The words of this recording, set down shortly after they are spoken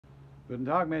Guten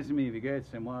Tag, Messi, wie geht's?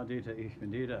 C'est moi, Dieter, ich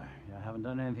bin Dieter. I haven't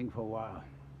done anything for a while.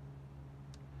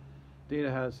 Dieter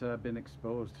has been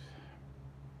exposed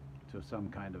to some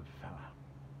kind of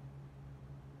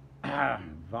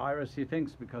virus, he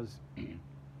thinks, because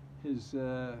his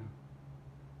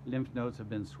lymph nodes have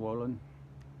been swollen.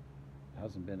 It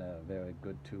hasn't been a very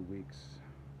good 2 weeks.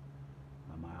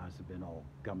 My eyes have been all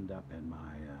gummed up and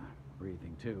my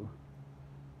breathing too.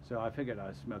 So I figured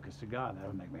I'd smoke a cigar.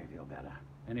 That'll make me feel better.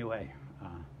 Anyway,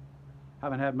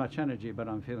 haven't had much energy, but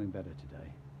I'm feeling better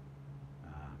today.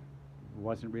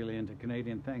 Wasn't really into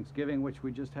Canadian Thanksgiving, which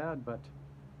we just had, but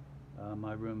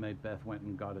my roommate Beth went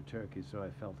and got a turkey, so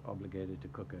I felt obligated to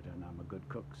cook it, and I'm a good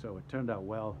cook, so it turned out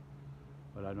well,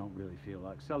 but I don't really feel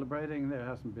like celebrating. There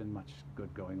hasn't been much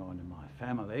good going on in my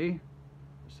family,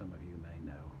 as some of you may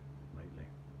know lately.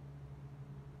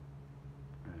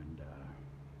 And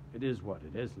it is what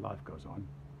it is. Life goes on.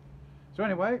 So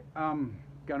anyway,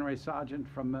 Gunnery Sergeant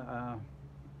from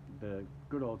the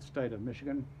good old state of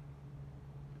Michigan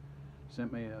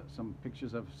sent me some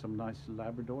pictures of some nice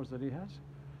Labradors that he has.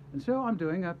 And so I'm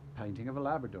doing a painting of a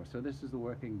Labrador. So this is the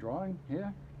working drawing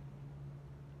here.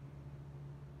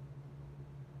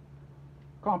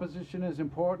 Composition is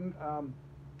important.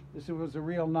 This was a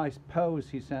real nice pose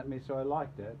he sent me, so I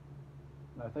liked it.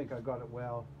 And I think I got it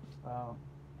well.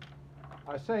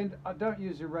 I say I don't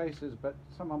use erasers, but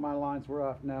some of my lines were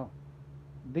off. Now,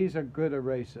 these are good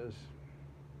erasers.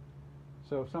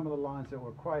 So some of the lines that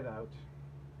were quite out,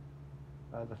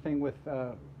 the thing with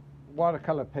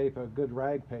watercolor paper, good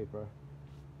rag paper,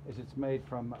 is it's made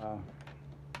from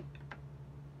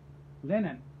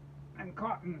linen and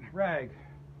cotton rag.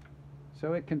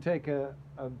 So it can take a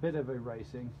bit of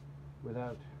erasing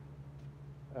without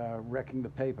wrecking the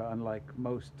paper, unlike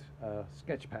most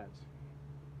sketch pads.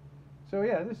 So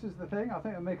yeah, this is the thing. I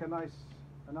think I'll make a nice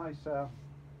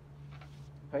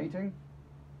painting.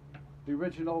 The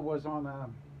original was on a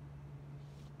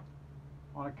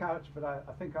couch, but I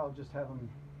think I'll just have them.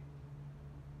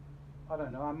 I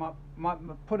don't know. I might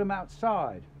put them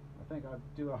outside. I think I'd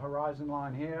do a horizon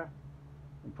line here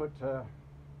and put a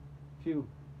few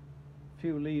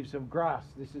leaves of grass.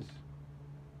 This is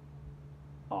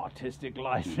artistic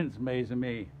license, mais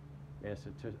me. Yes,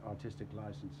 artistic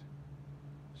license.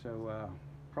 So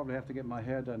probably have to get my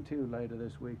hair done too later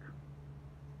this week.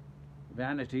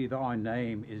 Vanity, thy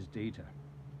name is Dieter.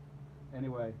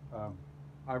 Anyway,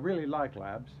 I really like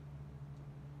labs,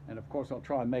 and of course I'll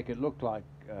try and make it look like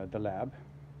the lab.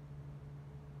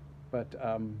 But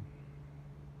I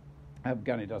hope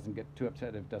Gunny doesn't get too upset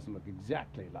if it doesn't look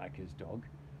exactly like his dog,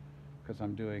 because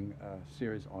I'm doing a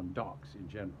series on dogs in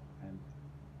general. And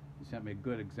he sent me a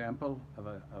good example of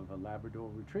a Labrador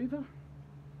Retriever.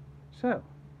 So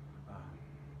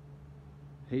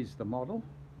he's the model.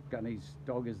 Gunny's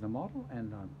dog is the model,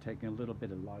 and I'm taking a little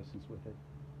bit of license with it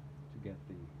to get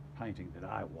the painting that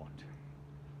I want.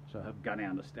 So I hope Gunny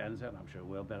understands that. I'm sure he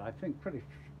will, but I think pretty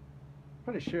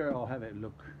sure I'll have it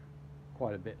look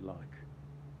quite a bit like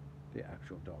the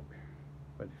actual dog.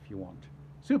 But if you want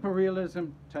super realism,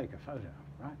 take a photo,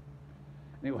 right?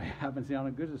 Anyway, I haven't seen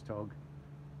a good as dog,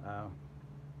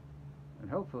 and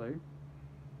hopefully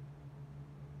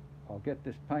I'll get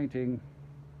this painting.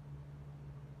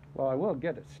 Well, I will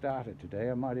get it started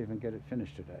today. I might even get it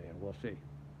finished today, and we'll see.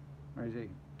 Where is he?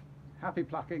 Happy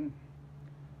plucking,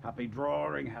 happy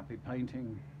drawing, happy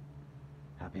painting,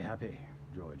 happy,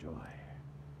 joy,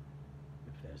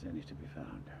 if there's any to be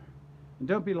found. And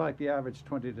don't be like the average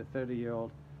 20 to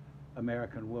 30-year-old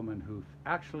American woman who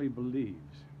actually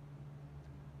believes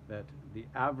that the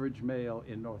average male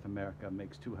in North America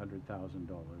makes $200,000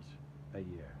 a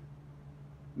year.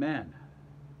 Man,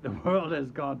 the world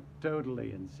has gone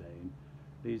totally insane.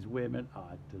 These women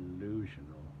are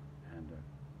delusional, and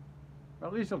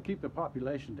well, at least it'll keep the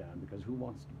population down, because who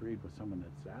wants to breed with someone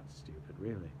that's that stupid,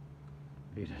 really?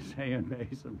 Wiedersehen,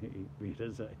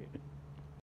 Wiedersehen.